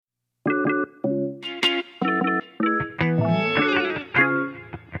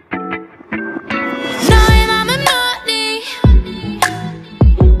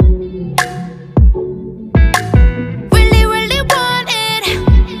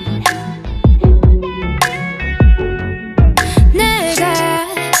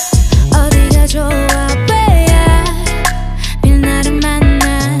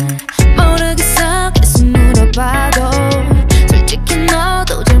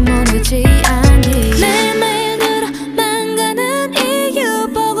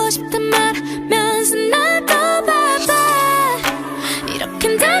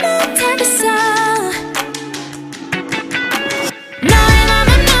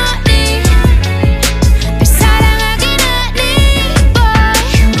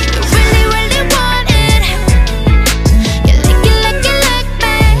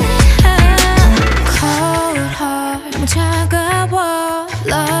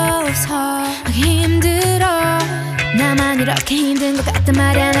하기 힘들어. 나만 이렇게 힘든 것 같단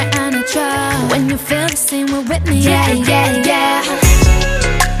말야 날 안아줘. When you feel the same way with me. Yeah, yeah, yeah.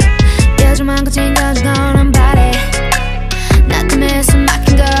 요즘만 거친 건지 너는 바래. 나 때문에 숨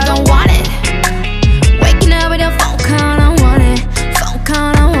막힌 거 don't want it. Waking up with your phone call don't want it. Phone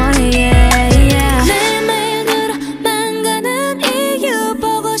call don't want it. Yeah, yeah. 내 말 들어만 가는 이유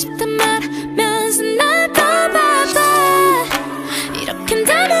보고 싶단 말하면서 날 더 봐봐. 이렇게는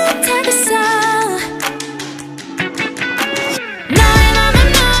다 못하겠어.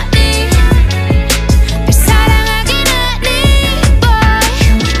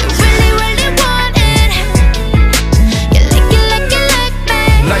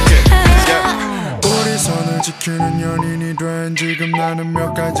 지키는 연인이 된 지금 나는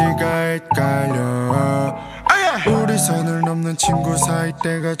몇 가지가 헷갈려. 우리 선을 넘는 친구 사이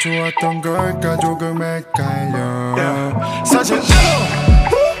때가 좋았던 걸까 조금 헷갈려. 사실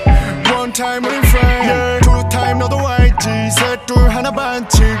One time 우린 friend, two time 너도 알지. 셋 둘 하나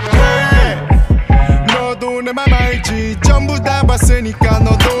반칙. 너도 내 맘 알지. 전부 다 봤으니까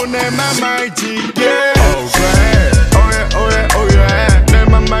너도 내 맘 알지. Yeah. Oh yeah, oh yeah, oh yeah, oh yeah. 내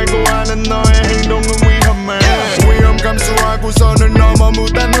맘 말고 하는 너의 행동은 위험해. 위험 감수하고 선을 넘어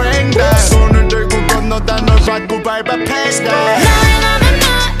무단 횡단. 손을 들고 건너다 널 받고 밟아 패스다. 너의 맘은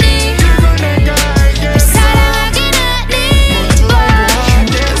너니 그건 내가 알겠어. 사랑하긴 하니 boy.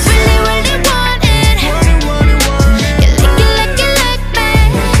 Really really want it. You like it like it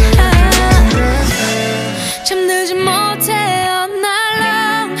like me. 잠들지 못해 all night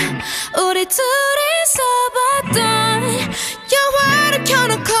long. 우리 둘이서 봤던 영화를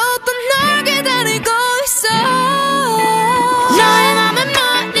켜놓고 또 널 기다리고 있어. 너의 맘은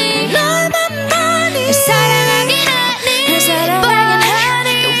뭐니 너의 맘은 뭐니 날 사랑하긴 하니 날 사랑하긴 하니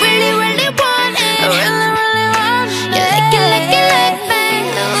You really really want it really really want it You like it like it like me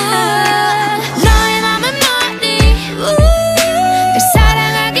너의 맘은 뭐니 날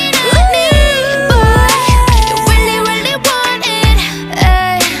사랑하긴 하니 boy You really really want it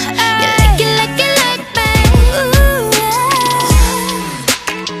You like it like it like me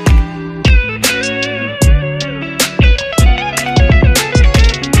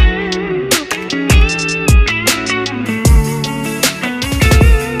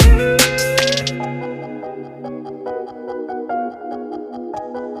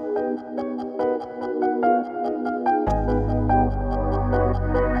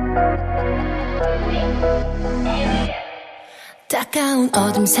따가운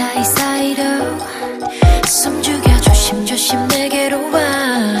어둠 사이사이로 숨죽여 조심조심 내게로 와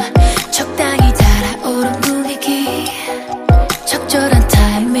적당히 달아오른 분위기 적절한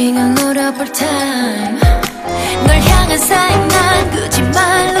타이밍을 노려볼 타임 널 향한 사인 난 굳이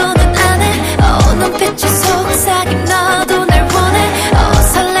말로는 안해 눈빛이 속삭임 너도 날 원해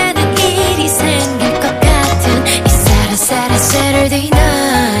설레는 일이 생길 것 같은 이 사라사라 Saturday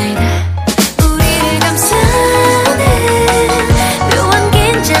night 우리를 감싸는 묘한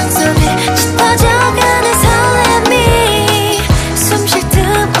긴장 속에 짙어져가는 설렘이 숨 쉴 틈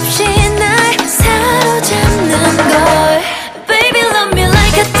없이 날 사로잡는 걸 Baby love me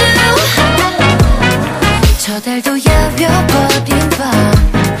like I do 저달도 야벼버린 밤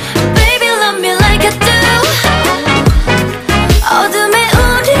Baby love me like I do 어둠에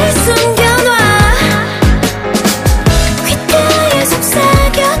우릴 숨겨놔 귓가에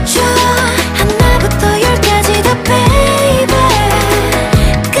속삭여줘 하나부터 열까지 다 baby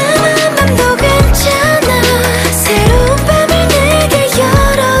까만 밤도 괜찮아 새로운 밤을 내게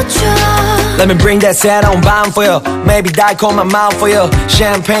열어줘 Let me bring that 새로운 밤 for you Maybe 달콤한 마음 for you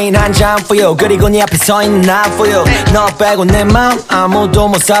Champagne 한 잔 for you 그리고 네 앞에 서 있는 나 for you 너 빼고 내 맘 아무도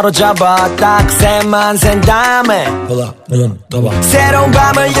못 사로잡아 딱 새만 센 다음에 새로운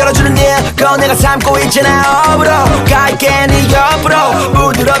밤을 열어주는 일 그건 내가 삼고 있잖아 업으로 갈게 네 옆으로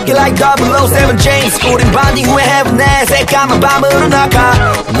부드럽게 like 007 James 우린 반디 후에 heaven에 새까만 밤으로 나가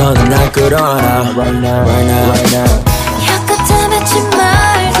너는 날 끌어안아 Right now, right now, right now 혀끝에 맺힌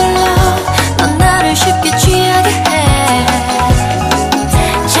말들로 넌 나를 쉽게 취하게 해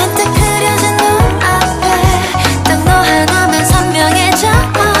잔뜩 흐려진 눈앞에 딱 너 하나만 선명해져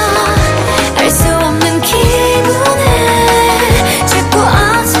알 수 없는 기분에 자꾸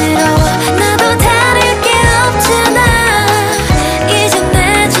어지러워 나도 다를 게 없잖아 이제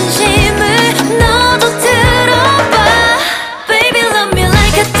내 진심을 너도 들어봐 Baby love me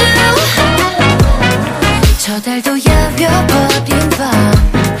like I do 저달도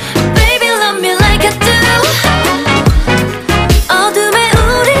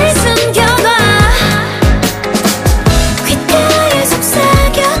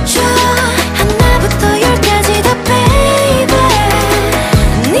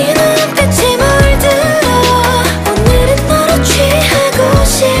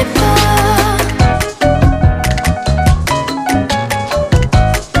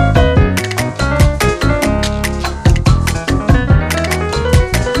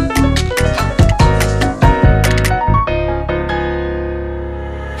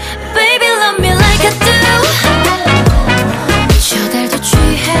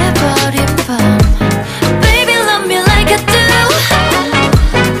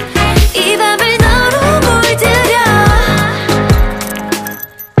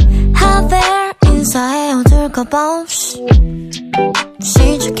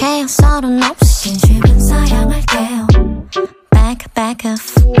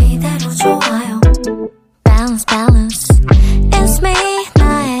이대로 좋아요 Balance balance It's me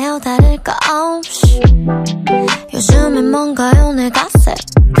나예요 다를 거 없이 요즘엔 뭔가요 내 갓색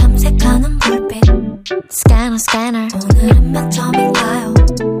탐색하는 불빛 Scanner scanner 오늘은 몇 점인가요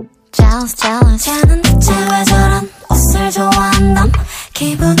Jealous jealous 쟤는 대체 왜 저런 옷을 좋아한담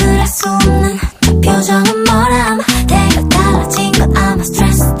기분을 알 수 없는 저 표정은 뭐람 걔가 달라진 건 아마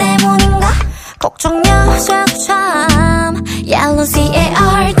스트레스 때문인가 걱정 여자도 참 Yellow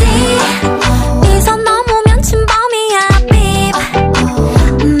C-A-R-D 이 선 넘으면 침범이야 beep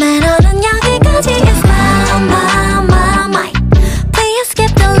매너는 여기까지 is my Please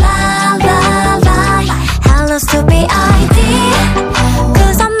skip the lie Hello stupid ID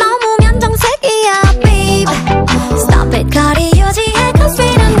그 선 넘으면 정색이야 beep Stop it 거리 유지해 cause we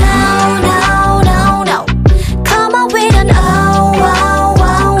don't know Come on we don't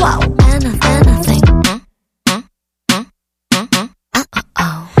anything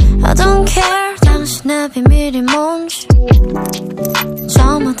I don't care 당신의 비밀이 뭔지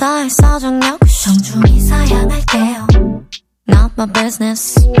저마다의 사정 역시 정중히 사양할게요 Not my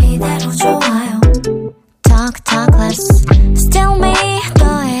business 이대로 좋아요 Talk less Still me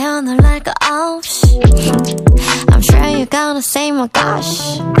너의 연을 날 거 없이 I'm sure you're gonna say my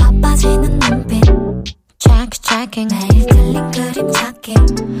gosh 바빠지는 눈빛 Checking 매일 틀린 그림 찾기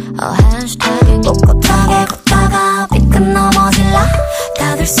Hashtagging 꼿꼿하게 걷다가 삐끗 넘어질라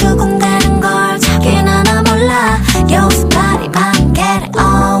다들 수긍되는 걸 자긴 하나 몰라 여기서 말이 많게를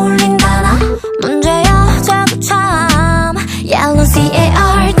어울린다나 문제야 자꾸 참 Yellow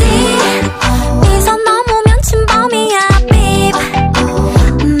C-A-R-D 이 선 넘으면 침범이야 beep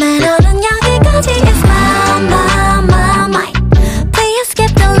매너는 여기까지 is my Please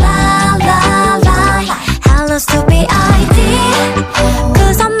skip the lie Hello stupid ID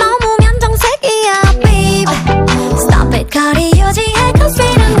그 선 넘으면 정색이야 beep Stop it 거리 유지해 cause we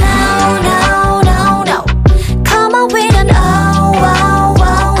don't know Come on we don't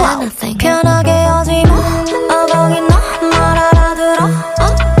anything 편하게 하지 마 어벙이 너말 알아들어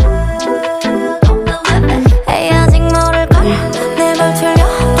에이 아직 모를걸 내 말 틀려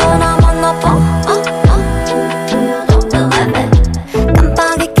또 나만 나빠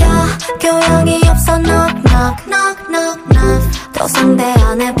깜빡이 켜 교양이 없어 knock 또 상대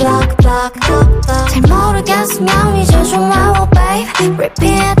안에 block 잘 모르겠으면 이제 좀 와워 babe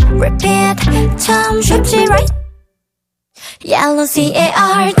Repeat 참 쉽지 right Yellow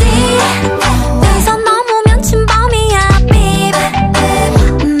C-A-R-D 이 선 넘으면 침범이야 beep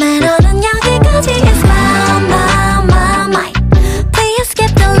매너는 여기까지 is my Please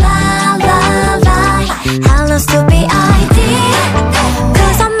skip the lie Hello stupid ID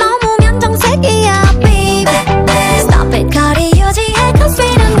그 선 넘으면 정색이야 beep Stop it 거리 유지해 cause we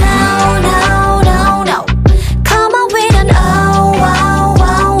don't know Come on we don't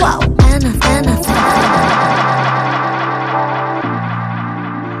anything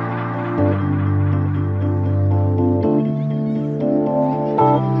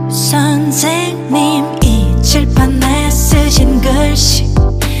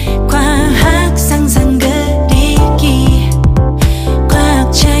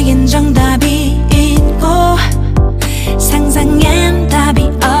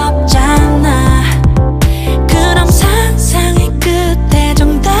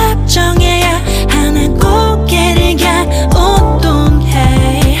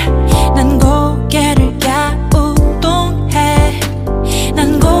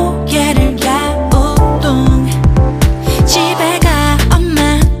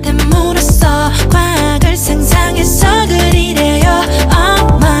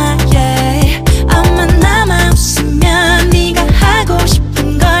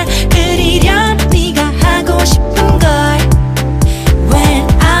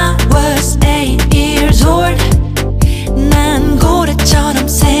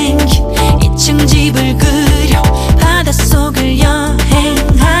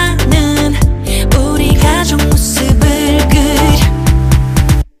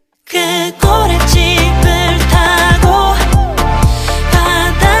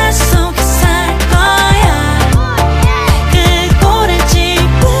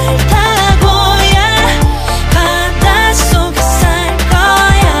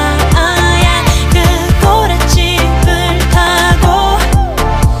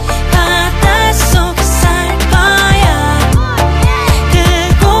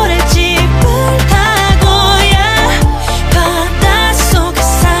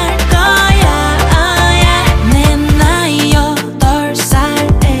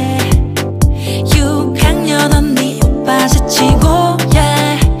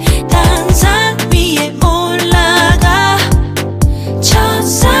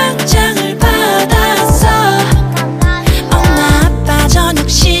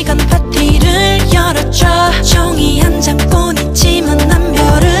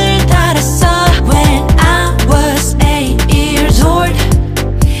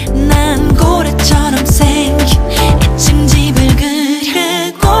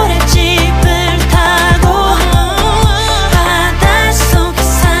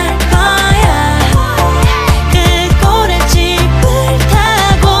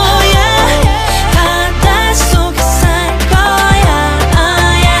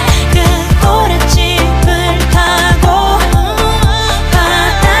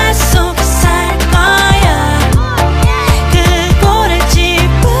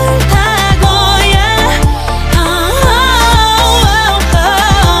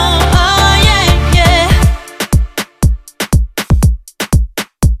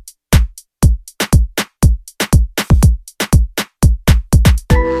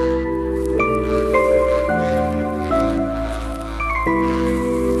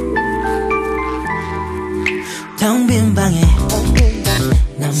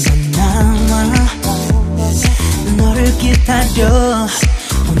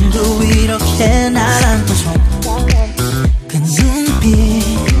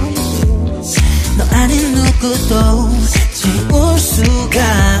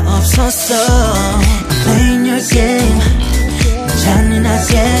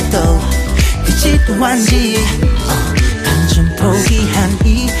이제도 그지도 않지 반쯤 포기한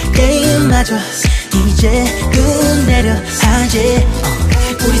이 게임마저 이제 끝내려 하지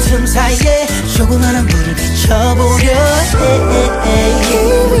우리 틈 사이에 조그마한 불을 비춰보려 해 길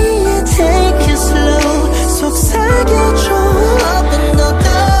위에 take it slow 속삭여줘 Open the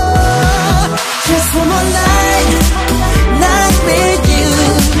door Just one more night Night with you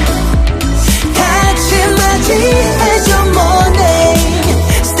같이 맞이해줘 morning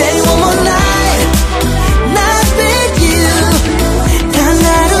Stay one more night Night with you 단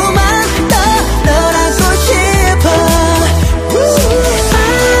하루만 더 너라고 싶어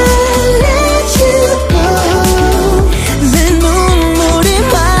I'll let you go 내 눈물이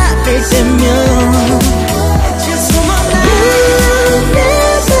마를 때면 Just one more night You'll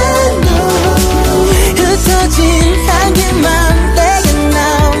never know 흩어진 향기만 내게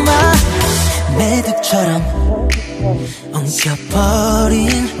남아 매듭처럼 엉켜버린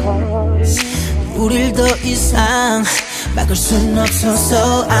우릴 더 이상 막을 순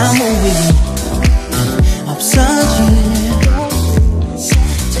없어서 아무 위기 없어질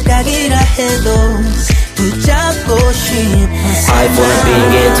착각이라 해도 붙잡고 싶어 아이폰을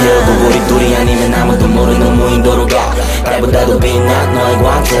빙게 태우고 우리 둘이 아니면 아무도 모르는 무인도로 가 달보다도 빛난 너의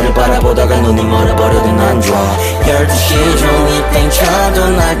광채를 바라보다가 눈이 멀어버려도 난 좋아 12시 종일 땡쳐도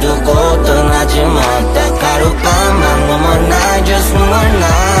날 두고 떠나지 마 딱 하룻밤만 One more night, just one more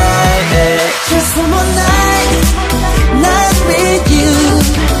night yeah. Just one more night, night with you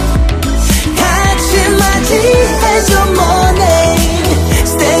같이 맞이해줘 morning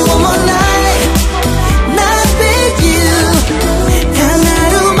Stay one more night, night with you 단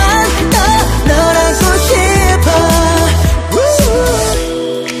하루만 더 너라고 싶어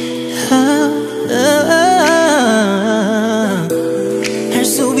할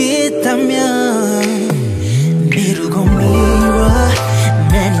수 있다면 미루고 미뤄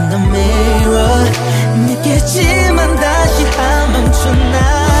Man in the mirror 느꼈지만 다시 한 번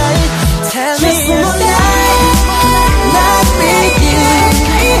tonight Tell me Just one more night Night with you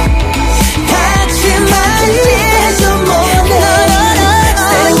같이 맞이해줘 morning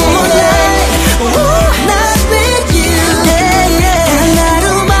Stay one more night Night with you 단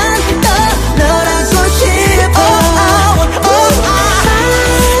하루만 더 너라고 싶어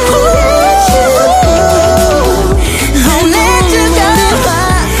Don't let you go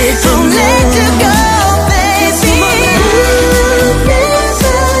Don't let you go baby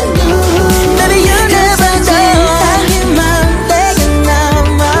Baby you never know 향기만 내게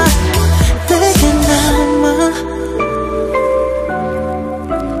남아 내게 남아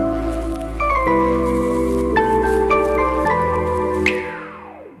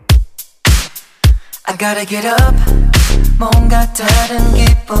I gotta get up 뭔가 다른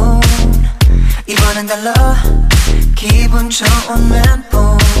기분 이번엔 달라 기분 좋은 멘붕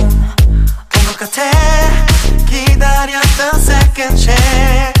온 것 같아 기다렸던 second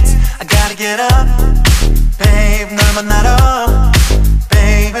chance I gotta get up babe 널 만나러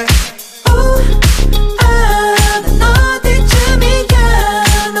baby 난 어디쯤이야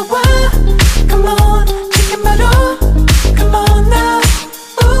너와 Come on 지금 바로 Come on now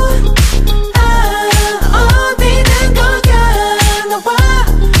어디는 거야 너와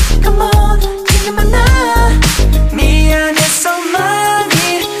Come on 지금 만나 미안해서 많이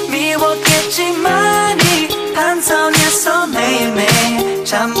미웠겠지만이 반성해서 매일매일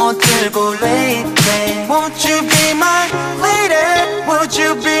잠 못 들고 late Won't you be my lady Would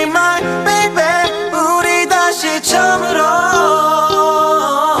you be my baby 우리 다시 처음으로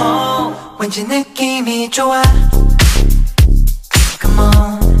왠지 느낌이 좋아 Come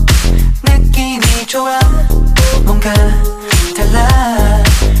on 느낌이 좋아 뭔가 달라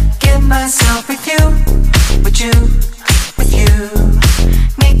Get myself with you With you With you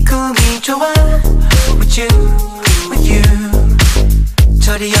네 꿈이 좋아 With you With you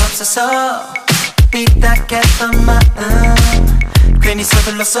절이 없어서 삐딱했던 마음 괜히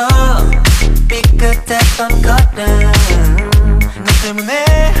서둘러서 삐끗했던 걸음 너 때문에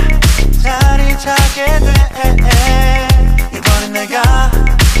자리 찾게 돼 이번엔 내가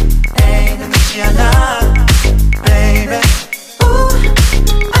에이 난 늦지 않아 baby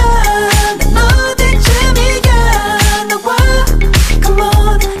난 어디쯤이야 너와 Come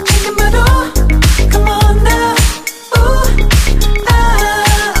on 지금 바로 Come on now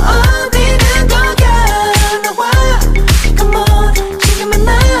어디는 거야 너와 Come on 지금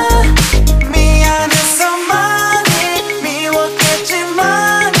만나 미안해서 많이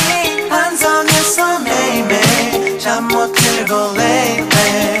미웠겠지만이 반성해서 매일매일 잠 못 들고 late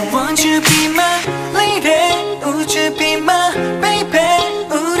Won't you be my lady Would you be my baby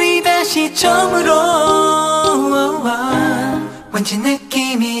우리 다시 처음으로 왠지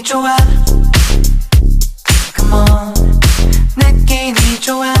느낌이 좋아. Come on, 느낌이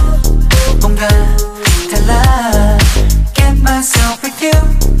좋아. 뭔가 달라. Get myself with you,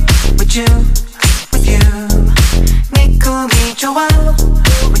 with you, with you. 네 꿈이 좋아.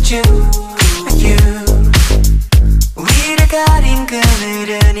 With you, with you. 우리를 가린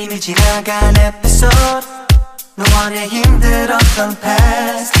그늘은 이미 지나간 에피소드. 너와의 힘들었던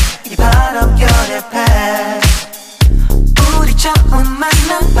past, 이 바람결의 past. 우리 처음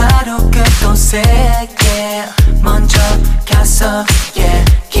만난 바로 그곳에 yeah. 먼저 가서 yeah.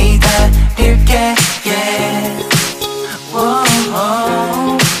 기다릴게 yeah. Whoa,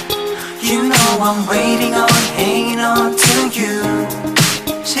 whoa. You know I'm waiting on, hanging on to you.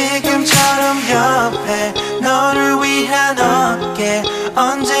 지금처럼 옆에 너를 위한 어깨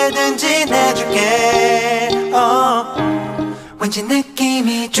언제든지 내줄게 왠지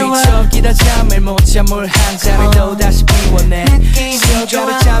느낌이 좋아. 뒤척이다 잠을 못 자 물 한 잔을 또 다시 피워내.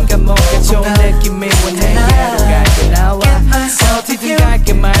 시간을 잠깐 먹어 좋은 느낌이 원해. 야로 갈게 나와 어디든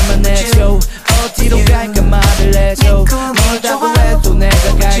갈게 말만 해줘. 어디로 갈까 말을 해줘. 멀다고 해도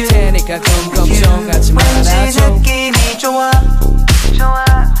내가 갈 테니까 걱정하지 말아줘. 왠지 느낌이 좋아. 좋아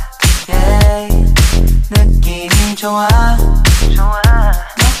yeah. 느낌이 좋아. 좋아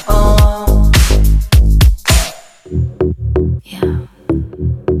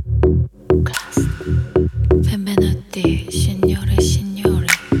Benvenuti, signore e signori.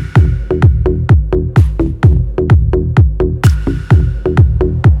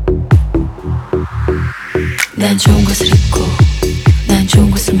 난 좋은 것을 입고, 난 좋은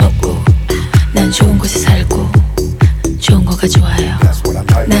것을 먹고, 난 좋은 곳에 살고, 좋은 거가 좋아요.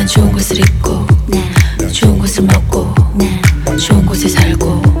 난 좋은 것을 입고, 좋은 것을 먹고, 좋은 곳에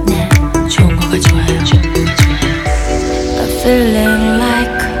살고, 좋은 거가 좋아요. I'm feeling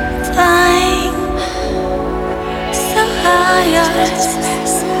like flying so high.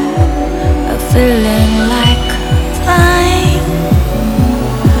 I'm feeling like flying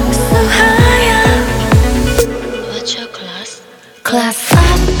so high. What's your class? Class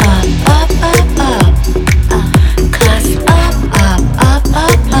up, up, up, up, up. Class up, up, up,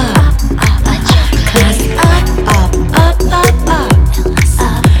 up, up. Class up, up, up, up, up.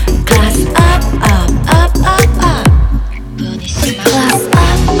 Class up, up, up, up, up. Class up, up, up, up, up.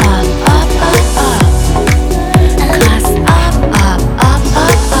 Class up, up, up,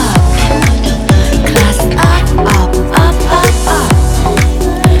 up, up. Class up, up, up, up, up.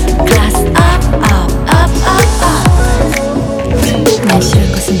 Class up, up, up, up, up. 난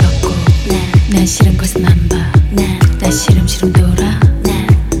싫은 것은 먹고, 난 싫은 것은 안 봐. 난 시름시름 돌아.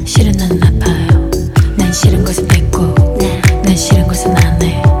 싫은 나는 아파요. 난 싫은 것은 뱉고, 난 싫은 것은 안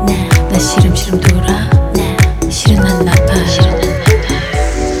해. 난 시름시름 돌아. 싫은 나는 아파요.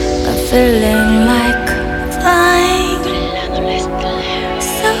 I'm feeling like flying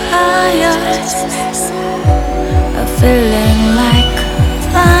so high. I'm feeling like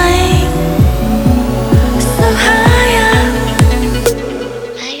flying so high.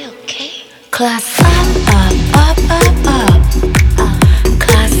 Are you okay? Class up, up, up, up, up.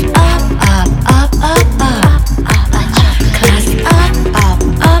 Class up, up, up, up, up. Class up, up,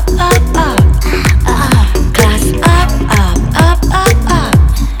 up, up, up. Class up, up, up, up, up.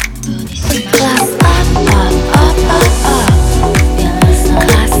 Class up, up, up, up, up.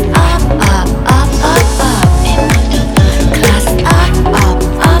 Class up, up, up, up, up. Class up, up,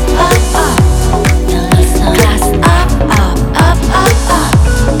 up, up, up. Class up, up, up, up, up.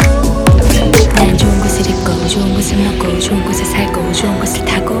 난 좋은 것을 입고, 좋은 것을 먹고, 좋은 곳에 살고, 좋은 것을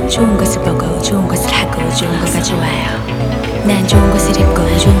타고, 좋은 것을 보고, 좋은 것을 하고, 좋은 거가 좋아요. 난 좋은 것을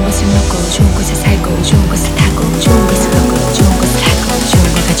입고, 좋은 것을 먹고, 좋은 곳에 살고, 좋은 것을 타고, 좋은 것을 보고, 좋은 것을 하고, 좋은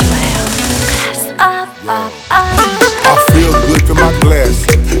거가 좋아요. Class up, up, up. I feel good in my glass.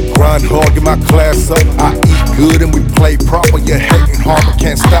 Grind hard, get my class up. I eat good and we play proper. You're hating hard but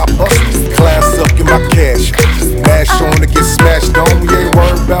can't stop us. Class up, get my cash. Mash on to get smashed on. We ain't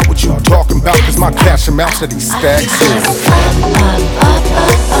worried about what you talking about, cause my cash amounts to these stacks. Class up, up, up,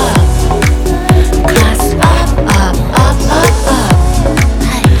 up, up. Class up, up, up, up, up.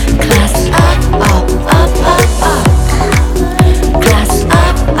 Class up, up, up, up, up. Class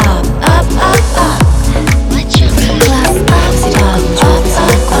up, up, up, up, up. What's your class? Class up, up,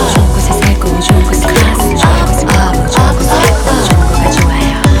 up, up. 좋은 곳에 살고, 좋은 곳에 가고, 좋은 곳에 보고, 좋은 곳에 하고, 좋은 거가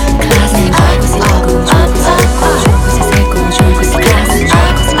좋아요. Class up, 좋은 곳에 가고, 좋은 곳에 보고, 좋은 곳에 살고, 좋은 곳에 가고, 좋은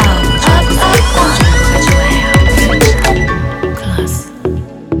곳에 보고, 좋은 곳에 하고, 좋은 거가 좋아요. Class.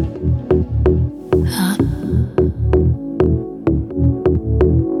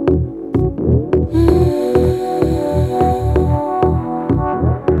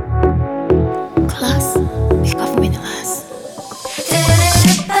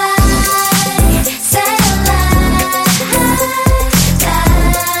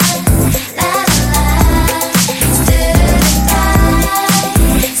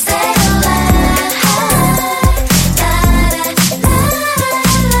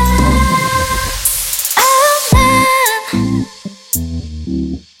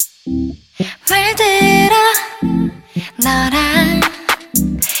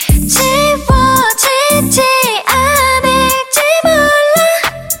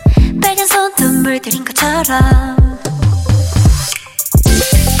 것처럼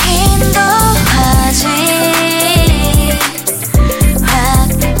인도하지 확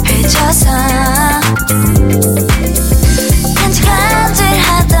펼쳐서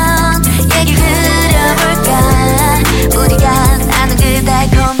간질간질하던 얘기 그려볼까 우리가 나눈 그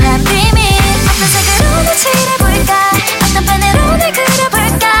달콤한 비밀 어떤 색으로 날 칠해볼까 어떤 펜으로 날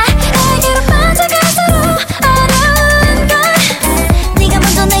그려볼까 내게로 빠져가 서로 어려운 걸 네가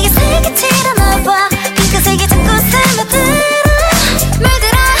먼저 내게 색을 칠해놔봐 핑크색이 자꾸 스며들어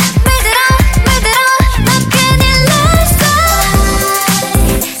물들어 물들어 물들어 너 큰일 났어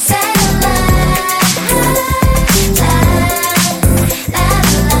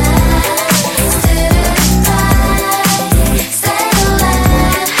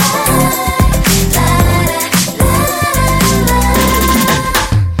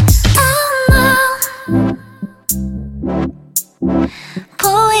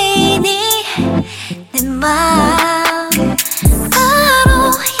보이니 내 맘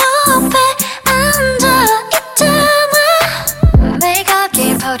바로 옆에 앉아있잖아 매일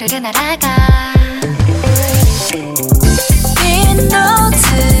거길 포르르 날아가 빈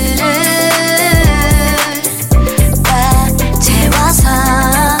노트를 꽉 채워서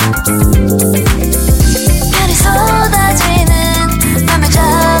별이 쏟아지는 밤을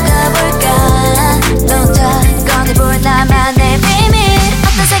적어볼까 너 혼자 꺼내볼 나만의 비밀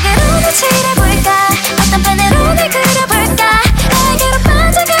어떤 색으로 날 칠해볼까 어떤 펜으로 날 그려볼까 내게로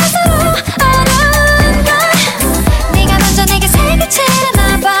빠져가 서로 어려운 걸 네가 먼저 내게 색을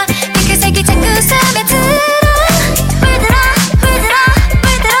칠해놔봐 핑크색이 자꾸 스며들어 물들어 물들어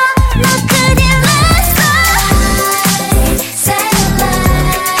물들어 너 큰일 났어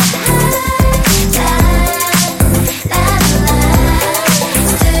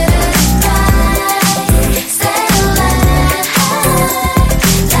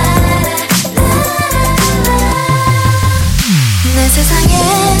내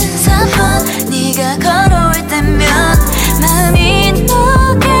세상에서 네가 걸어올 때면 마음이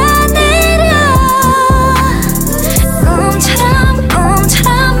녹아내려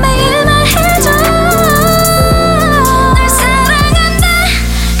꿈처럼 매일 말해줘 널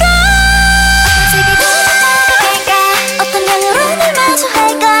사랑한다고 어떤 색으로 날 다가갈까 어떤 향으로 날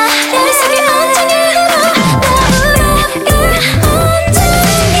마주할까 별이 속에 언쟁을 흘러 너를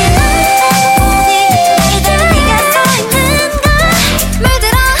언제든지 날 보니 이대로 네가 써있는 걸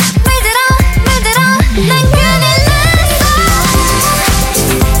물들어 물들어 물들어 난 큰일 났어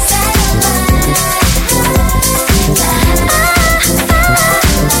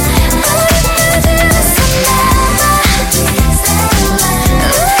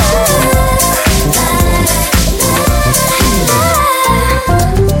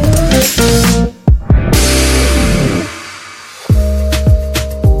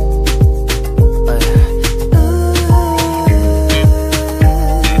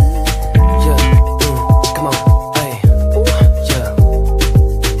Come on, hey, yeah.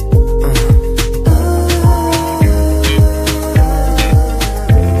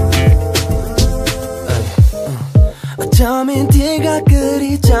 어쩌면 네가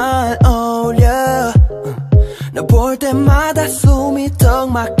그리 잘 어울려 너 볼 때마다 숨이 턱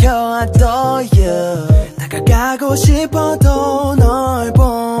막혀 안 떠요 다가가고 싶어도 널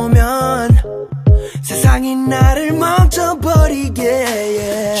보면 세상이 나를 멈춰버리게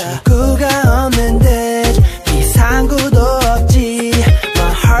yeah. 출구가 없는 듯 비상구도 없지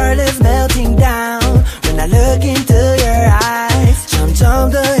My heart is melting down When I look into your eyes 점점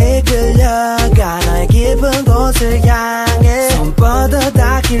더 이끌려가 너의 깊은 곳을 향해 손뻗어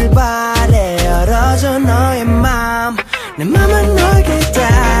닿길 바래 열어줘 너의 맘 내 맘은 너에게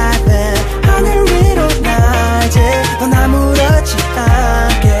닿은 하늘 위로 날제 넌 아무렇지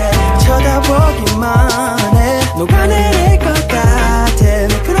않게 쳐다보기만 해 녹아내릴 것 같아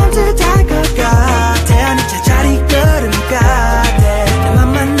미끄럼틀 탈 것 같아 아니 제자리 걸음 같아 내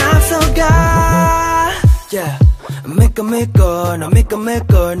맘만 앞서가 yeah. 미끌미끌 너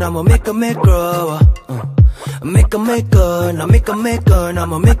미끌미끌 너무 미끌미끌어 미끌미끌 너 미끌미끌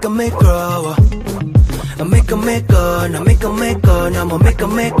너무 미끌미끌어 미끌미끌 너 미끌미끌 너무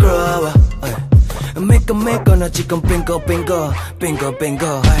미끌미끌어 미끌미끌 너 지금 빙글빙글 빙글빙글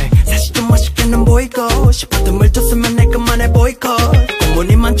사실 좀 멋있게는 보이고 싶어도 물 줬으면 내 것만 해 보이고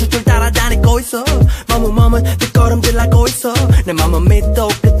공무니만 줄줄 따라다니고 있어 머뭇머뭇 뒷걸음질 하고 있어 내 맘은 밑도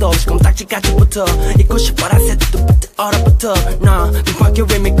끝도 없이 껌딱지까지 붙어 잊고 싶어라 새부터 얼어붙어 나 빙판길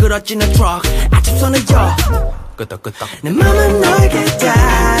위 미끄러지는 트럭 아침 손을 여 끄덕끄덕 내 맘은 너에게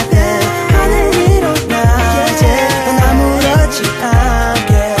닿은 하늘 위로 날제 넌 아무렇지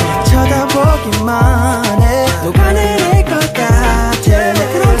않게 쳐다보기만 해 녹아내릴 것 같아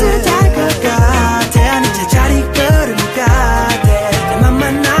미끄럼틀 탈 것 같아 아니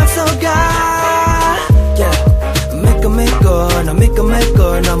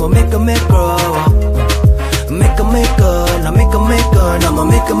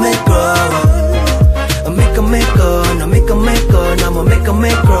me grow up. Make me go, no make me go, no more make me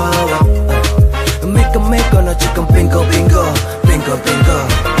grow up. Make me go, no chicken bingo bingo, bingo bingo.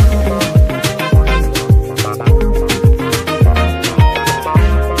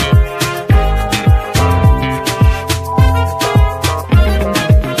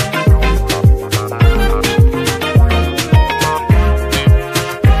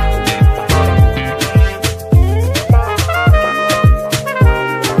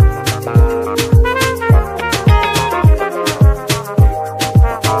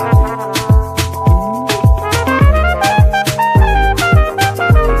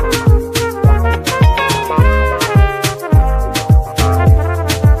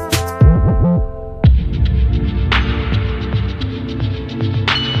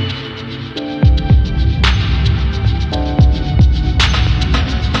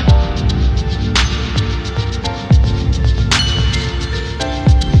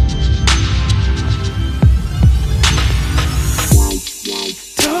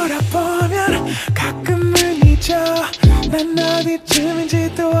 난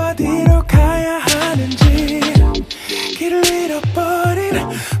어디쯤인지 또 어디로 가야 하는지 길을 잃어버린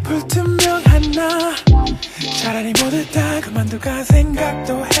불투명한 나 차라리 모두 다 그만둘까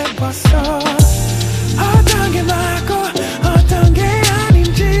생각도 해봤어 어떤 게 맞고 어떤 게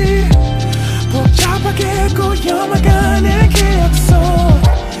아닌지 복잡하게 꼬여나가는 기억 속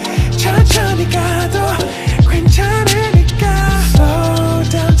천천히 가도 괜찮으니까 Slow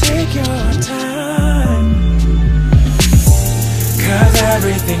down, take your time Cause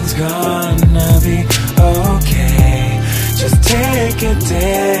everything's gonna be okay Just take it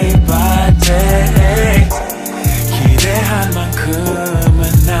day by day 기대한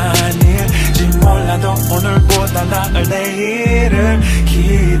만큼은 아닐지 몰라도 오늘보다 나을 내일을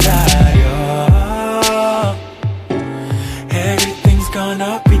기다려 Everything's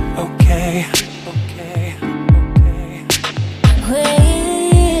gonna be okay Okay, okay 왜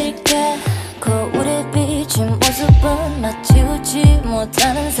이렇게 거울에 비친 모습은 나 지우지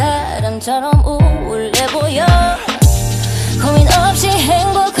못하는 사람처럼 우울해 보여 고민 없이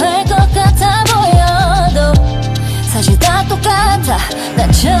행복할 것 같아 보여도 사실 다 똑같아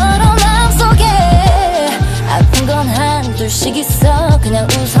나처럼 마음속에 아픈 건 한둘씩 있어 그냥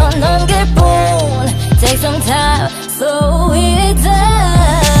웃어 넘길 뿐 Take some time, slow it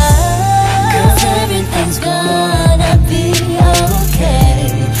down Cause everything's gonna be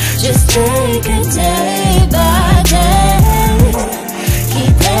okay Just take it day by day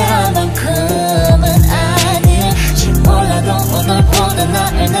기대한 만큼은 아닐지 몰라도 오늘보다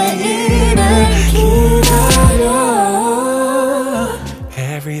나을 내일을 기다려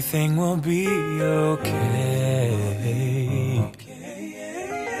Everything will be okay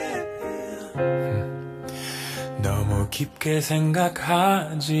너무 깊게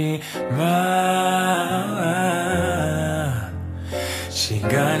생각하지 마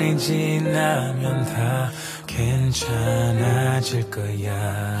시간이 지나면 다 괜찮아질 거야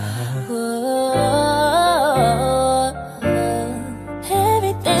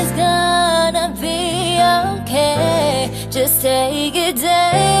Everything's gonna be okay Just take it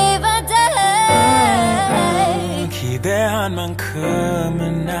day by day 기대한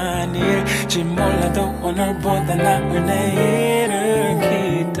만큼은 아닐지 몰라도 오늘보다 나을 내일을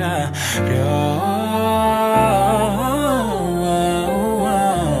기다려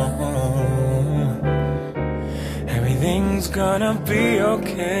Everything's gonna be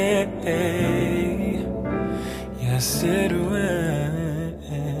okay Yes it will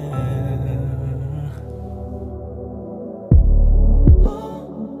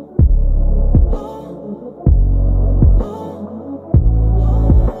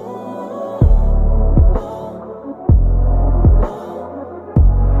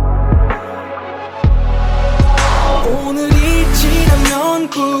오늘이 지나면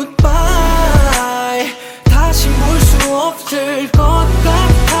goodbye 다시 볼 수 없을 것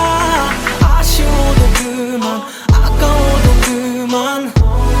같아 아쉬워도 그만 아까워도 그만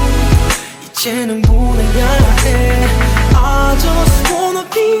이제는 보내야 해 I just wanna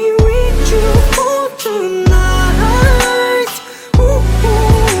be with you for tonight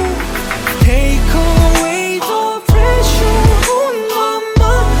Take away the pressure on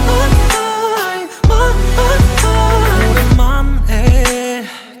my mind 오랜만에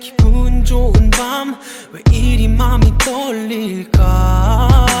기분 좋은 밤 왜 이리 맘이 떨릴까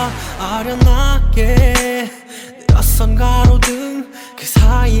아련하게 낯선 가로등 그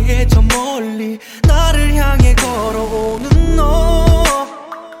사이에 저 멀리 나를 향해 걸어오는 너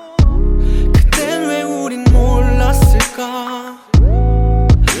그땐 왜 우린 몰랐을까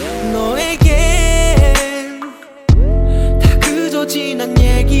너에겐 다 그저 지난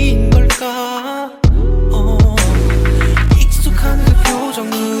얘기 걸까? 익숙한 그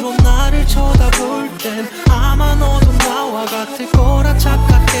표정으로 나를 쳐다볼 땐 아마 너도 나와 같을 거라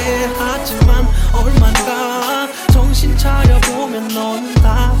착각해. 하지만 얼마나 정신 차려보면 넌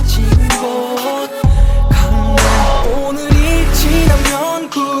다친 것 같네. 오늘이 지나면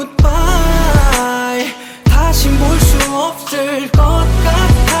goodbye, 다시 볼 수 없을 것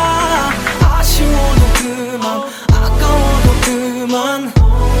같아. 아쉬워도 그만, 아까워도 그만,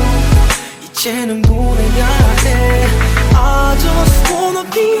 이제는 보내야 해. I just wanna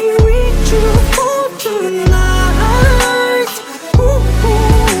be with you for tonight.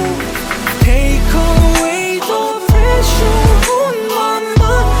 Take away the pressure on my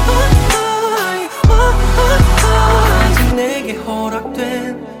mind. 아직 내게 허락된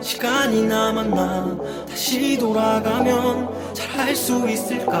시간이 남았나. 다시 돌아가면 잘 할 수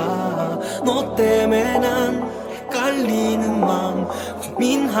있을까. 너 때문에 난 헷갈리는 맘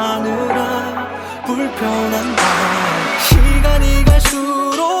고민하느라 불편한 밤. 시간이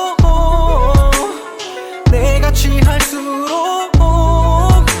갈수록 내가 취할수록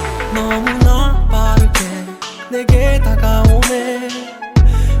너무나 빠르게 내게 다가오네.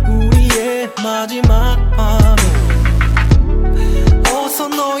 우리의 마지막 밤에 어서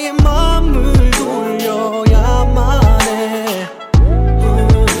너의 맘을 돌려야만 해.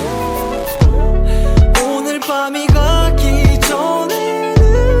 오늘 밤이 가기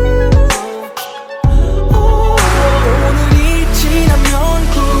전에는 오늘이 지나면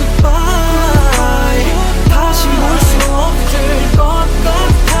goodbye, 다시 볼 수 없을 것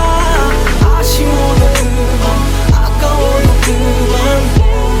같아. 아쉬워도 그만, 아까워도 그만,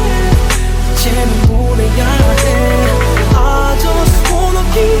 이제는 보내야 해. I just wanna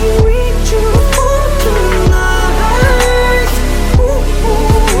be with you for tonight.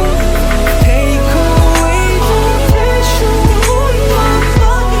 Take away the pressure on my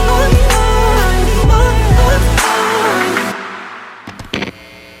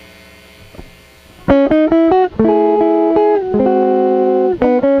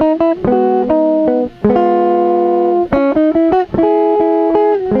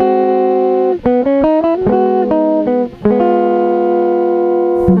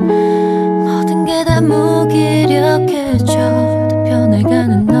모든 게 다 무기력해져도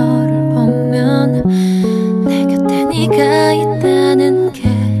변해가는 너를 보면 내 곁에 네가 있다는 게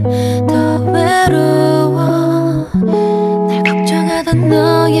더 외로워. 날 걱정하던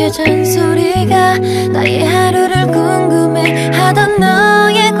너의 잔소리가 나의 하루를 궁금해하던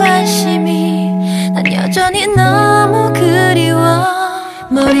너의 관심이 난 여전히 너무 그리워.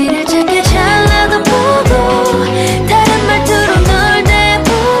 머리를 짧게 잘라도 보고 다른 말투로 널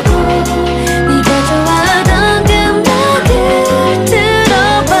대보고 네가 좋아하던 그 음악을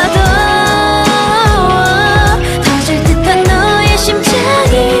들어봐도 터질 듯한 너의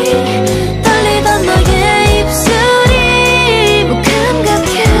심장이 떨리던 너의 입술이 뭐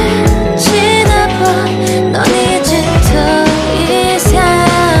감각해지나 봐. 넌 이제 더 이상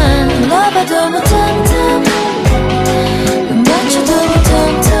불러봐도 못한다. 눈 맞춰도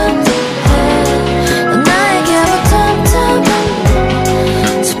못한다. 넌 나에게 못한다.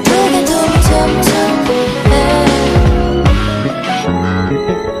 슬프게도 못한다.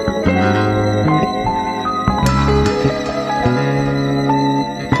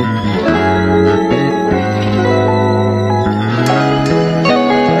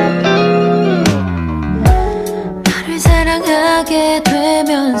 너를 사랑하게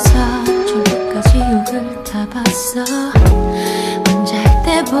되면서 저녁까지 욕을 다 봤어. 혼자일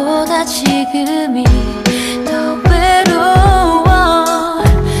때보다 지금이 더 외로워.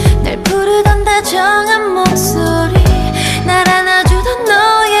 날 부르던 다정한 목소리, 날 안아주던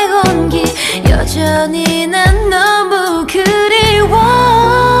너의 온기, 여전히 난 너무 그리워.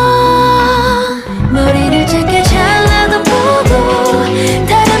 머리를 짧게 잘라도 보고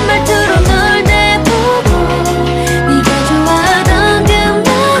다른 말투로 널 대보고 네가 좋아하던 그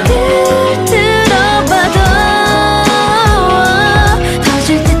음악을 들어봐도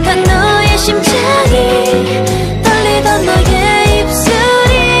터질 듯한 너의 심장이 떨리던 너의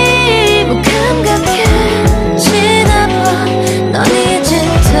입술이 뭐 감각해지나 봐. 넌 이제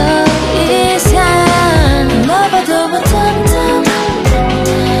더 이상 불러봐도 못한다.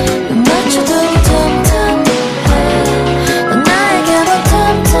 눈 맞춰도 못한다. 넌 나에게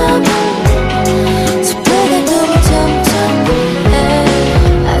못한다. 슬프게도 못한다.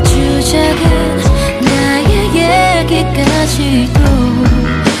 아주 작은 나의 얘기까지도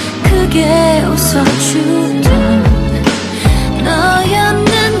크게 웃어주던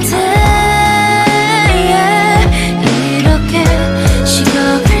너였는데 이렇게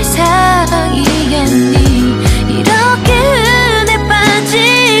식어갈 사랑이었니. 이렇게 은혜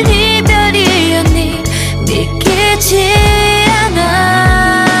빠진 이별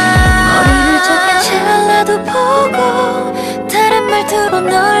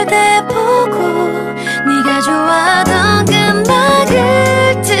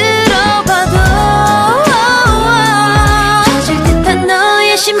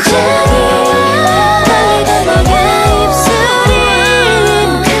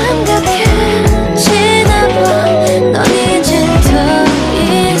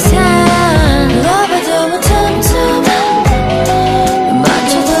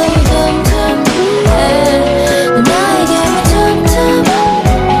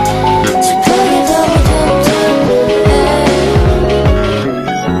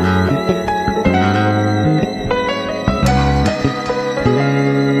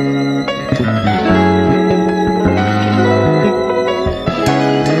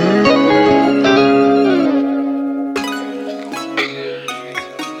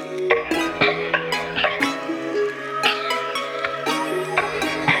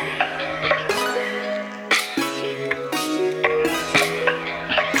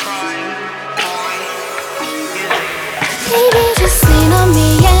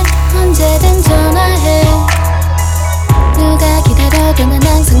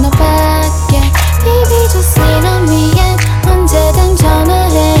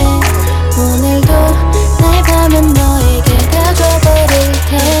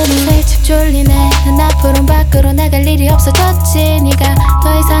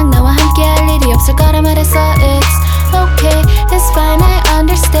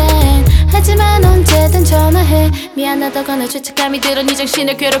어쩌거나 죄책감이 들어 네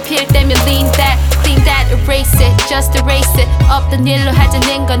정신을 괴롭힐 때면 lean that, erase it, just erase it. 없던 일로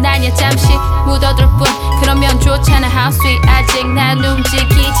하자는 건 아니야. 잠시 묻어둘 뿐. 그러면 좋잖아 how sweet. 아직 난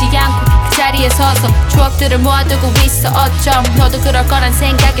움직이지 않고 그 자리에 서서 추억들을 모아두고 있어. 어쩜 너도 그럴 거란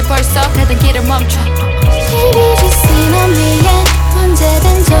생각이 벌써 가던 길을 멈춰. Baby just say 넌 위해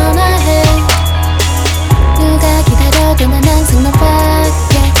언제든 전화해. 누가 기다려도 난 항상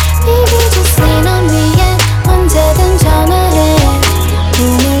너밖에. Baby just say 넌 위해 언제든 전화해.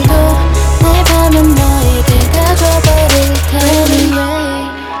 오늘도 내 밤은 너에게 다 줘버릴 테니.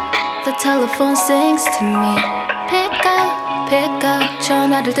 The telephone sings to me. Pick up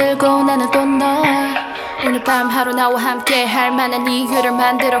전화를 들고 나는 또 널 오늘 밤 하루 나와 함께 할 만한 이유를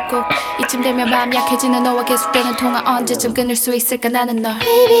만들었고 이쯤 되면 마음 약해지는 너와 계속되는 통화 언제쯤 끊을 수 있을까 나는 널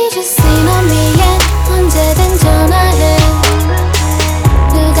Baby just say 넌 위해 언제든 전화해.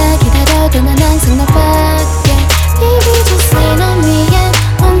 누가 기다려도 난 항상 너밖에. Baby just say 넌 위해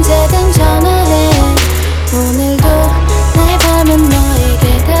언제든 전화해. 오늘도 내 밤은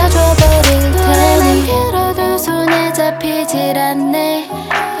너에게 다 줘버릴 테니. 길어도 손에 잡히질 않네.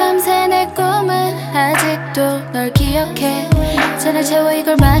 밤새 내 꿈은 아직도 널 기억해. 잔을 채워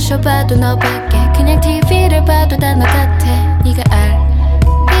이걸 마셔봐도 너밖에. 그냥 TV를 봐도 다 너 같아. 네가 알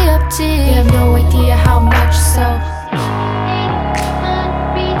리 없지. You have no idea how much so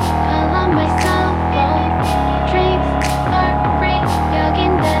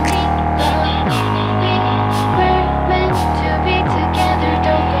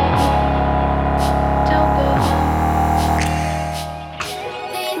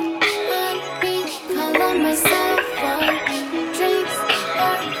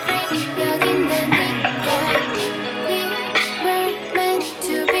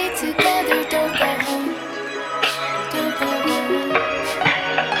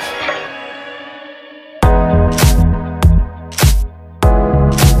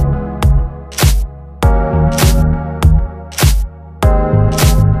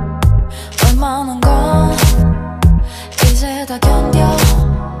얼마나 건 이제 다 견뎌.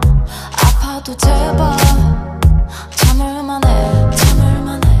 아파도 제발 참을만 해.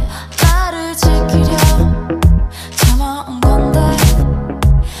 나를 지키려 참아온 건데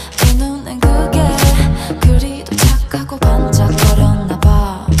이 눈엔 그게 그리도 착하고 반짝거렸나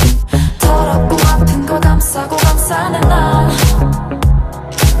봐. 더럽고 아픈 걸 감싸고 감싸는 나.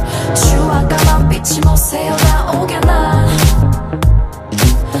 주황까만 빛이 못 새어 나오게 난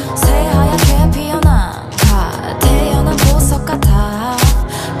새하얗게 피어난 가 태어난 보석 같아.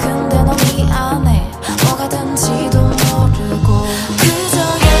 근데 넌 이 안에 뭐가 든지도 모르고 그저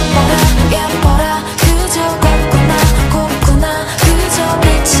예뻐라 그저 곱구나 그저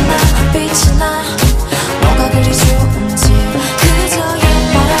빛이 나 뭐가 그리 좋은지. 그저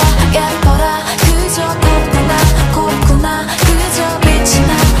예뻐라 그저 곱구나 그저 빛이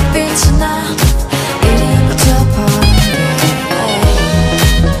나 이리 붙여버린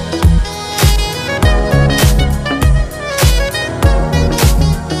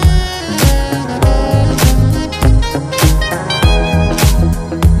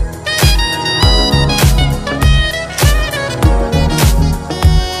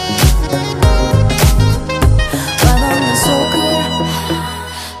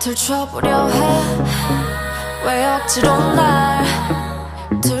들춰보려 해. 왜 억지로 날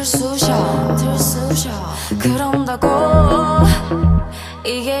들쑤셔 그런다고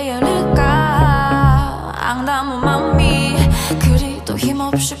이게 열릴까. 앙나무 맘이 그리도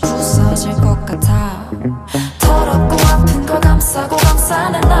힘없이 부서질 것 같아. 더럽고 아픈 걸 감싸고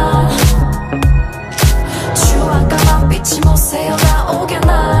감싸는 나. 주황까만 빛이 못 새어 나오게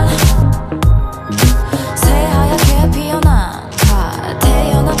난 새하얗게 피어난 가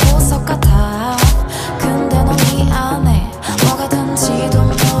태어난 보석 같아. 근데 넌 이 안에 뭐가 든지도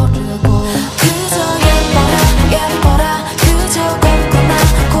모르고 그저 예뻐라 그저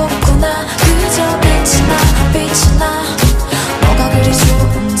곱구나 그저 빛이 나 뭐가 그리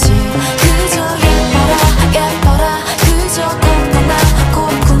좋은지. 그저 예뻐라 그저 곱구나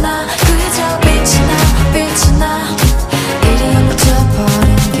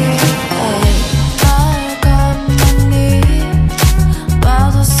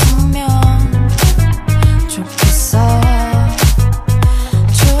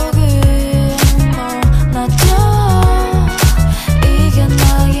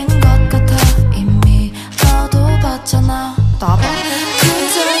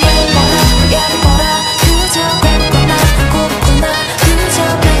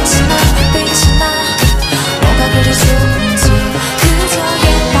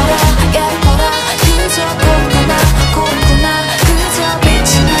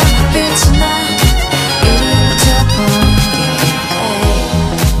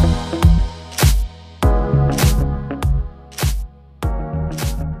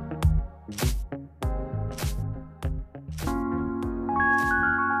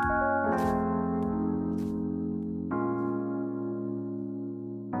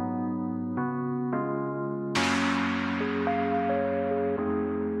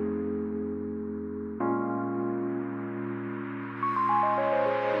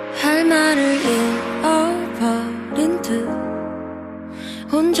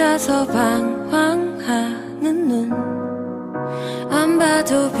혼자서 방황하는 눈 안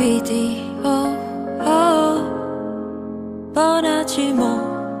봐도 비디오 뻔하지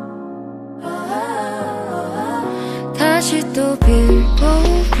뭐 다시 또 빌고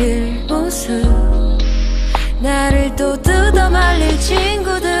빌 모습 나를 또 뜯어말릴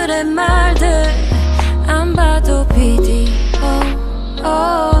친구들의 말들 안 봐도 비디오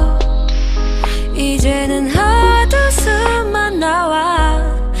이제는 헛웃음만 나와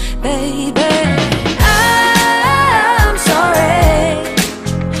baby I'm sorry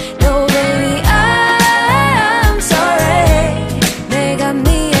No baby I'm sorry 내가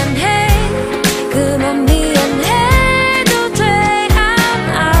미안해 그만 미안해도 돼 I'm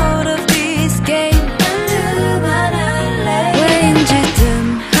out of this game 그만할래 왜인지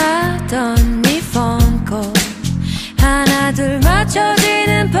뜸하던 네 phone call 하나 둘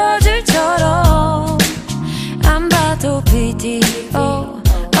맞춰지는 퍼즐처럼 안 봐도 비디오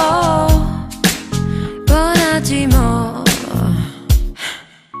뻔하지 뭐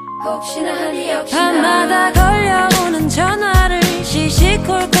혹시나 하니 역시나 밤마다 걸려오는 전화를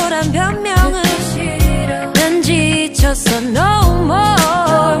시시콜콜한 변명을 난 지쳤어 no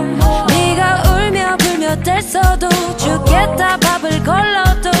more 네가 울며 불며 뗐어도 죽겠다 밥을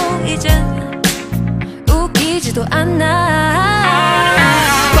걸러도 이젠 웃기지도 않아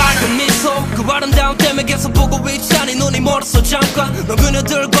밝은 미소 그 아름다운 땜에 계속 보고 있자니 눈이 멀었어 잠깐 넌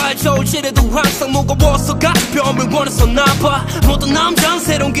그녀들과의 겨울실에도 항상 무거워서 가벼움을 원했어 나봐 모든 남자는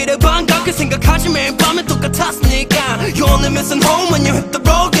새로운 길에 반갑게 생각하지 매일 밤에 똑같았으니까 You only missing home when you hit the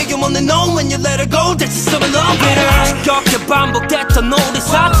road Yeah you only know when you let her go That's just some love bitter 격게 반복됐던 우리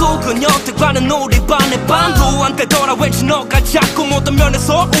사투 그녀들과는 우리 반의 반도 안 되더라 왠지 너가 자꾸 모든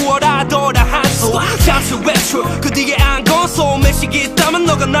면에서 우월하더라 한수 잠시 외출 그 뒤에 안고서 매식이 있다면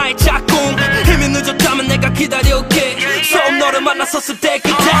너가 나의 짝꿍 이미 늦었다면 내가 기다릴게 처음 너를 만났었을 때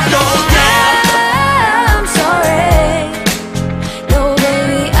그때 no doubt I'm sorry No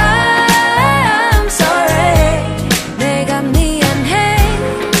baby I'm sorry 내가 미안해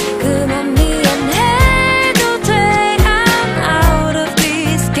그만 미안해도 돼 I'm out of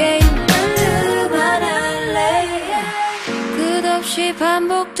this game 그만할래 끝없이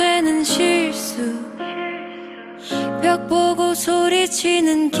반복되는 실수 벽 보고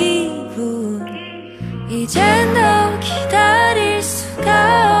소리치는 기분 이젠 더 기다릴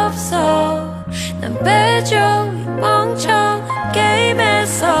수가 없어 난 빼줘 이 멍청한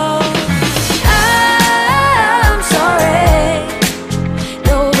게임에서 I'm sorry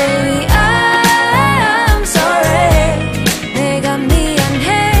No baby I'm sorry 내가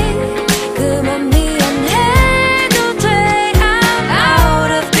미안해 그만 미안해도 돼 I'm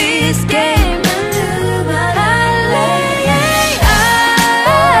out of this game 그만할래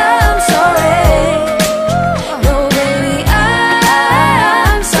I'm sorry No baby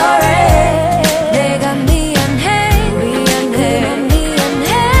I'm sorry 내가 미안해 그만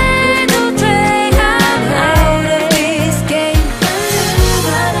미안해도 돼 I'm out of this game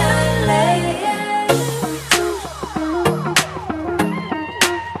그만할래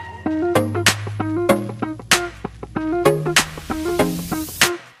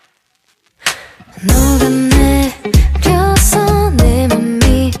너가 내려서 내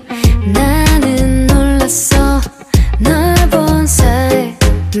맘이 나는 놀랐어 널 본 사이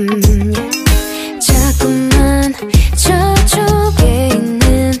자꾸만 저쪽에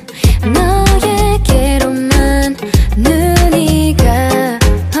있는 너에게로만 눈이 가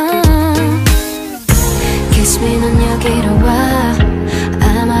Kiss me 넌 여기로 와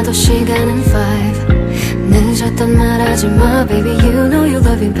아마도 시간은 5 늦었단 말하지 마 Baby you know you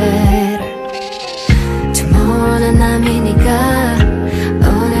love me better Tomorrow는 남이니까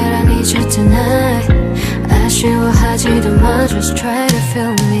오늘 I need you tonight 아쉬워하지도 마 Just try to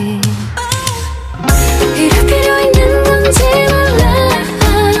feel me 이럴 필요 있는 건지 몰라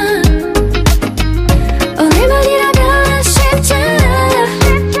오늘만이라면 아쉽잖아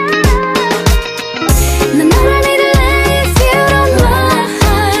난 너를 믿을래 if you don't mind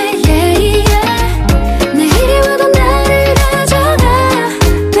yeah, yeah. 내일이 와도 나를 가져가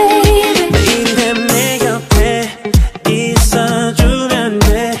baby 내일이 되면 내 곁에 있어주면 돼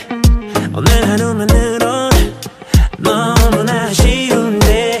오늘 하루만으론 너무나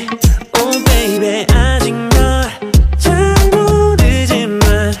아쉬운데 Oh baby 아직 널 잘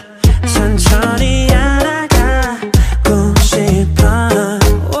모르지만 천천히 알아가고 싶어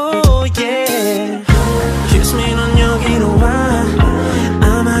Oh yeah Kiss me 넌 여기로 와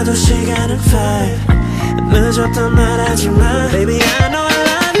아마도 시간은 5 늦었단 말하지 마 Baby I know I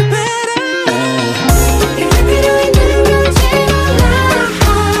love you better 이럴 필요 있는 건지 몰라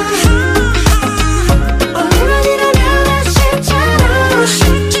오늘만이라면 아쉽잖아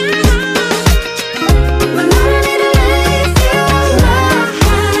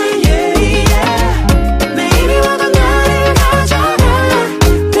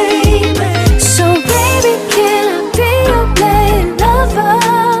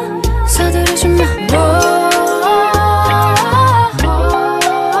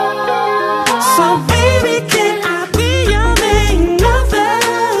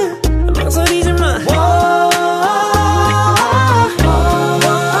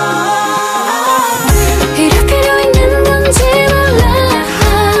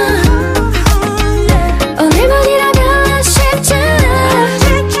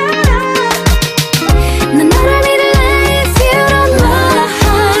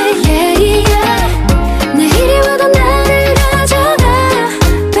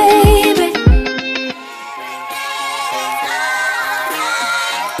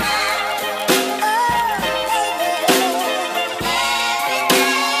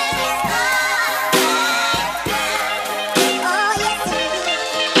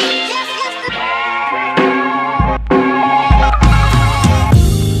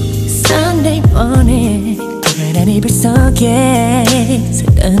내게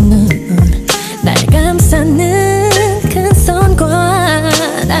색은 눈 날 감싸는 큰 손과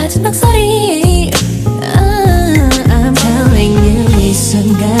낮은 목소리 I'm telling you 이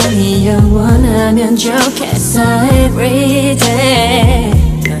순간이 영원하면 좋겠어 every day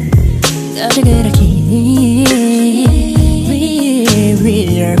너도 그렇게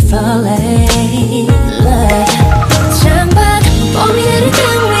We are falling love 창밖 봄이 내린 땅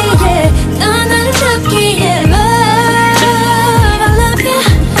위에 넌 나를 잡기에 love I love you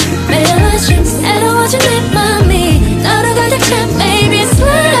매일 아침 새로워진 내 맘이 너로 가득 찬 baby it's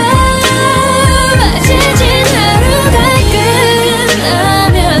love 지친 하루가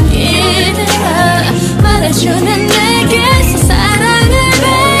끝나면 이제야 말해주는 내게서 사랑을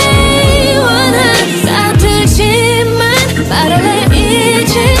babe 원한 서툴지만 말할래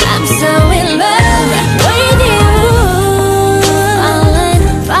이제 I'm so in love with you falling,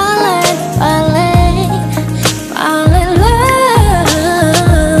 falling, falling, fall in love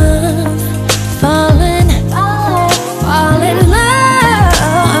falling, fall in love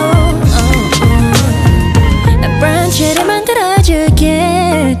브런치를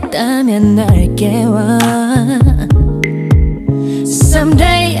만들어주겠다면 널 깨워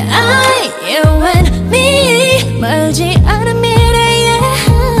Someday I, you and me 멀지 않은 미래에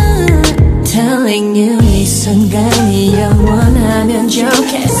Telling you 이 순간이 영원하면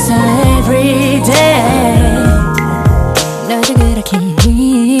좋겠어 every day 너도 그렇게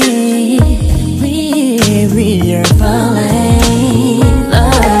We are falling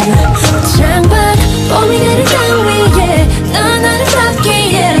love 창밖 봄이 내린 땅 위에 넌 나를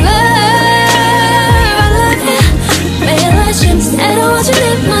잡기에 love I love you 매일 아침 새로워진 내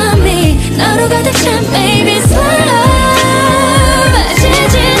맘이 너로 가득 찬 baby it's love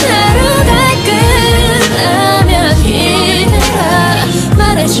지친 하루가 끝나면 이제야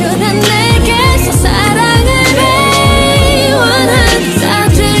말해주는 내게서 사랑을 babe 원한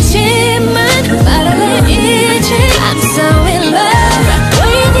서툴지만 말할래 이제 I'm so in love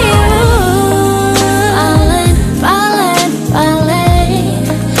with you falling, falling, falling,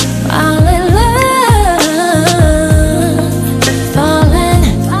 fall in love falling,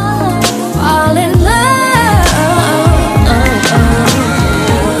 fall in love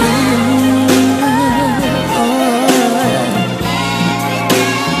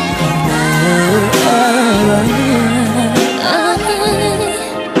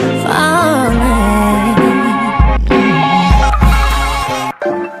falling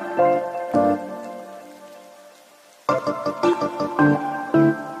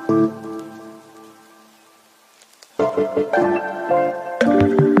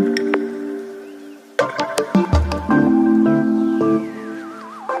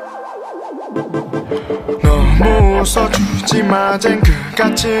너무 웃어주지마 쟨 그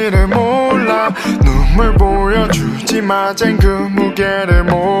가치를 몰라 눈물 보여주지마 쟨 그 무게를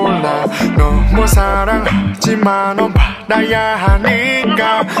몰라 너무 사랑하지마 넌 받아야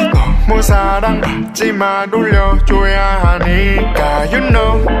하니까 너무 사랑받지마 돌려줘야 하니까 You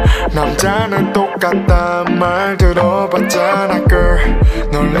know 남자는 똑같단 말 들어봤잖아 girl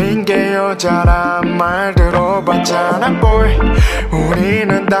놀린 게 여자란 말 들어봤잖아 boy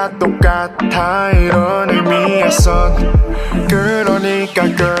우리는 다 똑같아 이런 의미였어 그러니까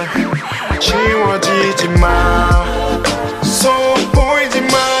girl 쉬워지지 마 속 보이지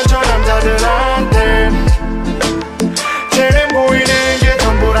마 저 남자들한테 쟤는 보이는 게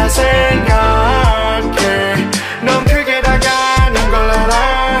전부라 생각해 넌 크게 다가가는 걸 알아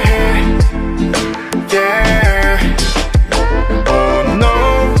해 Yeah Oh no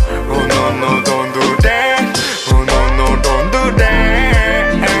Oh no no don't do that Oh no no don't do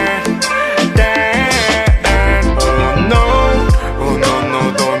that Oh no Oh no no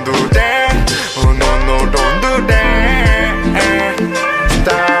don't do that Oh no no don't do that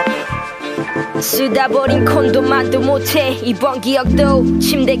Stop 쓰다 버린 콘돔만도 못해 이번 기억도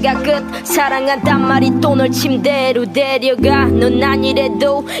침대가 끝 사랑한단 말이 또 널 침대로 데려가 넌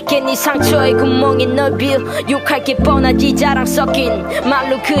아니래도 괜히 상처에 구멍이 넓혀 욕할 게 뻔하지 자랑 섞인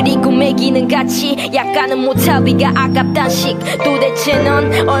말로 그리고 매기는 가치 약간은 못하기가 아깝단식 도대체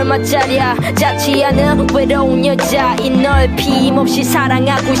넌 얼마짜리야 자취 않은 외로운 여자인 널 피임없이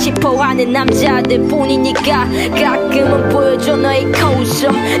사랑하고 싶어하는 남자들 뿐이니까 가끔은 보여줘 너의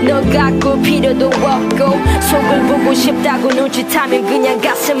코소 널 가꿀 필요도 없고 속을 보고 싶다고 눈짓하면 그냥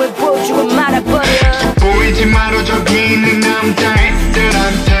가슴을 보여주고 말아버려 보이지 말어 저기 있는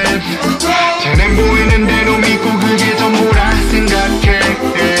남자애들한테 쟤넨 보이는 대로 믿고 그게 전부라 생각해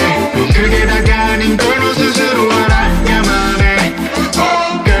넌 그게 다가 아닌 걸 너 스스로 알아야만 해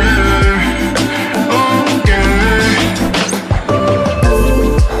Oh girl Oh girl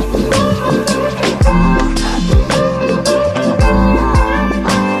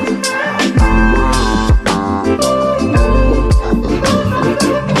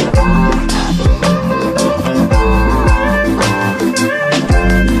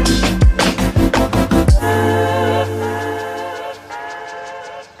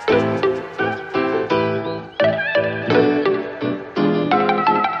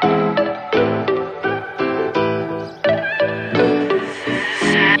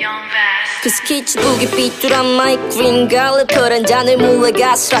기치부기 삐뚤한 마이 그린 갈래퍼 한 잔을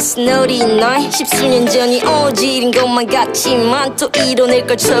몰래가 슬라스 어린 날 10수년 전이 어질인 것만 같지만 또 이뤄낼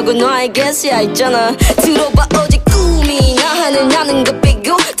걸 적어놔야겠어야 있잖아. 들어봐 어제 꿈이 나 하늘 나는 것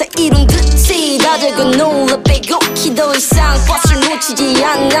빼고 다 이룬 듯이 다 적어 놀라 빼고 키 더 이상 버스를 놓치지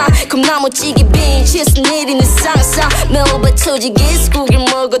않아. 겁나 멋지게 빈치에서 내리는 상상 매일 뱉어지게 고기를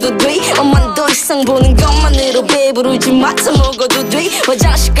먹어도 돼. 엄만 더 이상 보는 것만으로 배부르지 마차 먹어도 돼.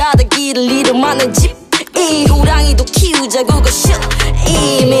 화장실 가다 길을 잃어만은 집 이 호랑이도 키우자고 거셔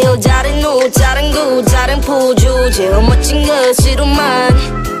이 매일 다른 옷 다른 곳 다른 포즈 제일 멋진 것으로만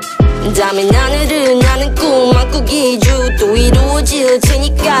다음에 하늘은 나는 꿈만 꾸기주 또 이루어질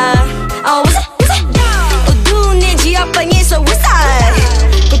테니까 어두운 내 지하방에서 울살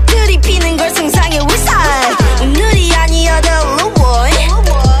꽃들이 피는 걸 상상해 울살 오늘이 아니어도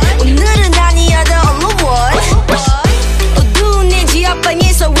오늘은 아니어도 어두운 내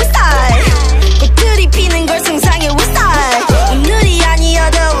지하방에서 울살 꽃들이 피는 걸 상상해 울살 오늘이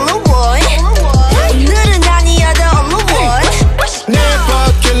아니어도 오늘은 아니어도 내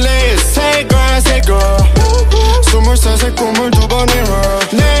버킷리스트 새 거야 새거 23살 꿈을 두 번 이뤄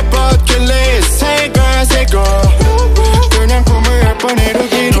내 버킷리스트 새 거야 새거 그냥 꿈을 10번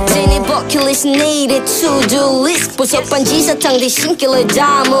이루기로 그때 내 버킷리스트 내일의 to-do list 보석 반지 사탕 대신 길에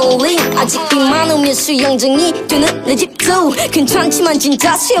담을린 아직 비만 오면 수영장이 되는 내 집도 괜찮지만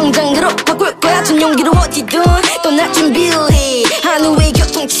진짜 수영장으로 바꿀 거야 전용기로 어디든 떠날 준비를 해 한우의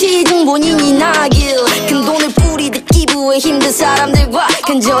교통치중 본인이 나길 큰 돈을 뿌리듯 기부해 힘든 사람들과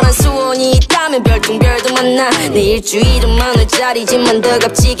간절한 소원이 있다면 별똥별도 만나 내 일주일은 10,000원짜리지만 더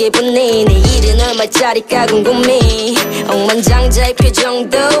값지게 보내 내일은 얼마짜리까 궁금해 억만장자의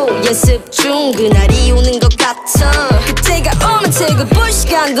표정도 연습 중 그날이 오는 것 같아 그때가 오면 퇴근볼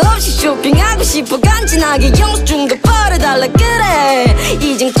시간도 없이 쇼핑하고 싶어 간지나게 영수증도 벌어달라 그래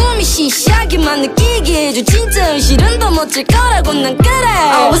이젠 꿈이 시시하게만 느끼게 해줘 진짜 현실은 더 멋질 거라고 난 그래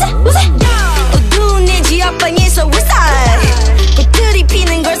어두운 내 지하방에서 울살 꽃들이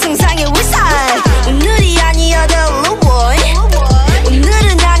피는 걸 상상해 울살 오늘이 아니어도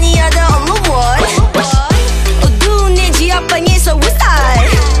오늘은 아니어도 어두운 내 지하방에서 울살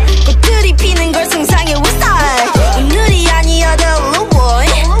꽃들이 피는 걸 상상해 울살 오늘이 아니어도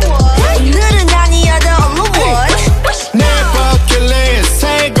오늘은 아니어도 내 버킷리스트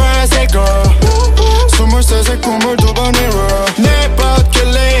새 거야 새거 23살 꿈을 두 번 이뤄 내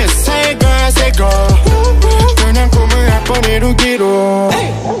버킷리스트 새 거야 새거 그냥 꿈을 10번 이루기로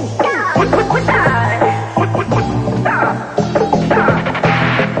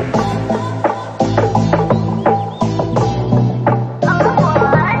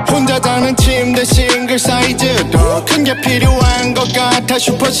혼자 자는 침대 싱글 사이즈 더 큰 게 필요한 것 같아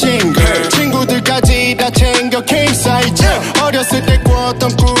슈퍼 싱글 친구들까지 다 챙겨 king 사이즈 어렸을 때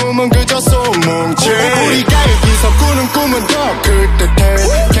꿨던 꿈은 그저 소문칠 우리가 여기서 꾸는 꿈은 더 클 듯해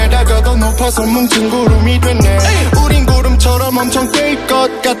게다가 더 높아서 뭉친 구름이 됐네 우린 구름처럼 엄청 뛸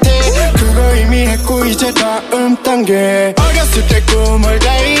것 같아 그거 이미 했고 이제 다음 단계 어렸을 때 꿈을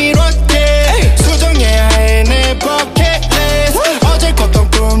다 이뤘다